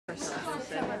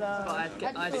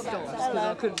But I stopped because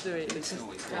I couldn't do it. It's just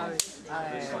I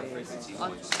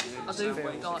do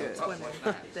like 20,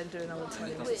 then do another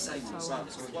 20. So,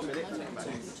 1 minute.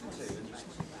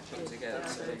 Put together.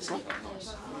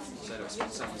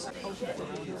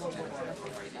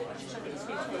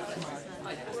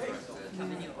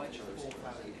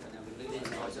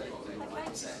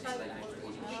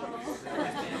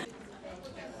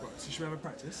 So should we have a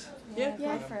practice? yeah.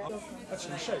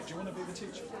 Actually, Shay, do you want to be the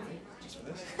teacher for me? Just for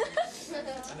this?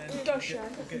 And then we'll get you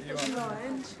up.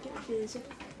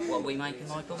 What are we making,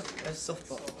 Michael? They're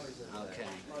softball. Okay.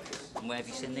 And where have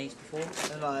you seen these before?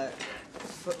 They're like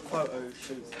photo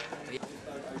shoots.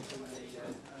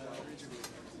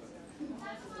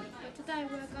 Today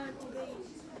we're going to be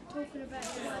talking about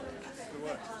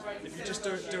the If you just do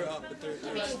it up, but do it.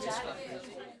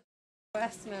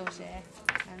 West Millshire,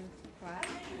 and right,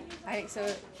 and it's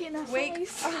a week.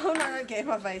 Oh no, don't get in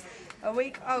my face. A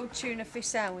week-old tuna fish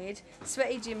sandwich,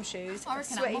 sweaty gym shoes, a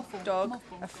sweaty dog,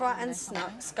 a frightened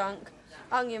skunk,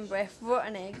 onion breath,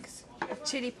 rotten eggs, a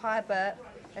chili pie burp,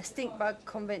 a stink bug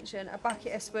convention, a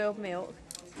bucket of spoiled milk.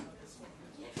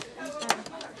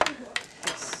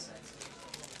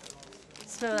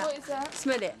 Smell that. What is that?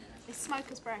 Smell it. It's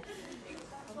smoker's breath.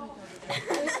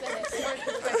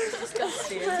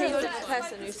 Disgusting. He's the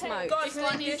person who smokes. It's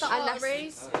one use the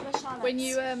arteries. When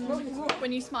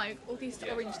you smoke, all this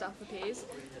orange stuff appears,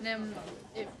 and then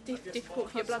it's difficult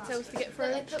for your blood cells to get through.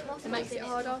 It makes it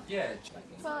harder. Yeah.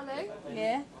 Charlie,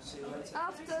 Yeah?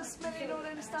 after smelling all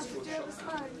them stuff, did you ever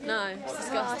smoke? No, it's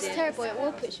disgusting. It's terrible, it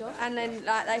will put you off. And then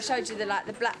like they showed you the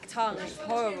black tongue, it's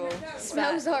horrible.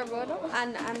 Smells horrible.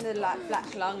 And the like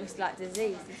black lungs, like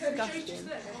disease, it's disgusting.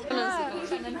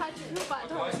 And then how do you feel about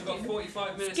it? Right, we've got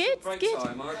 45 minutes of break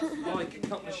time. Mike, a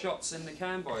couple of shots in the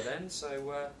can by then, so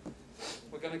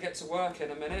we're going to get to work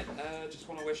in a minute. Just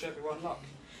want to wish everyone luck.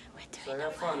 So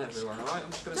have fun, everyone, alright?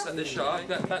 I'm just going to set this shot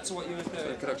up. Back to what you were doing.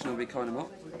 The production will be Kyna Mott.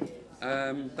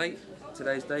 Date,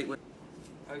 today's date.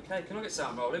 Okay, can I get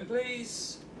sound rolling,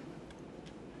 please?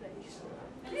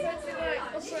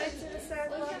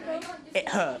 It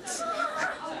hurts.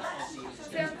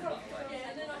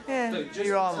 Yeah,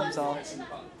 your arms are.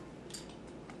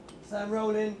 Sam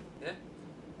rolling. Yeah?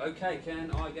 Okay,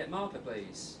 can I get marker,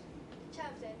 please?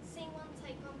 Chalvedon, scene 1,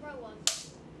 take 1, roll 1.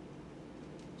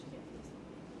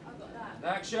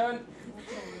 Action!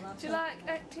 Do you like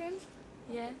acting?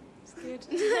 Yeah, it's good.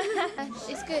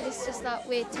 It's good, it's just like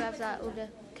weird to have that all the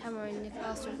camera in your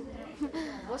classroom.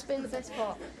 What's been the best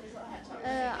part?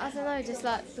 I don't know, just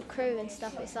like the crew and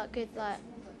stuff, it's like good, like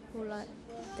all like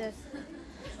the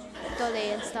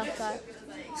dolly and stuff, like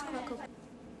it's quite cool.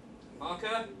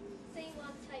 Marker. Scene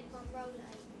 1, take 1, roll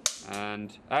 8.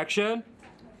 And action!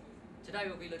 Today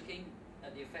we'll be looking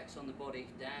at the effects on the body.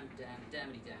 Damn.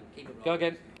 Keep it right. Go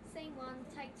again. Scene 1,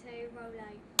 take 2, roll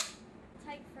 8.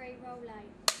 Take 3, roll 8.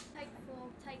 Take 4,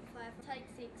 take 5, take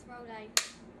 6, roll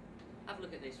 8. Have a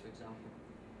look at this, for example.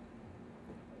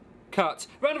 Cut.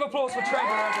 Round of applause for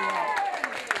Trevor, everyone.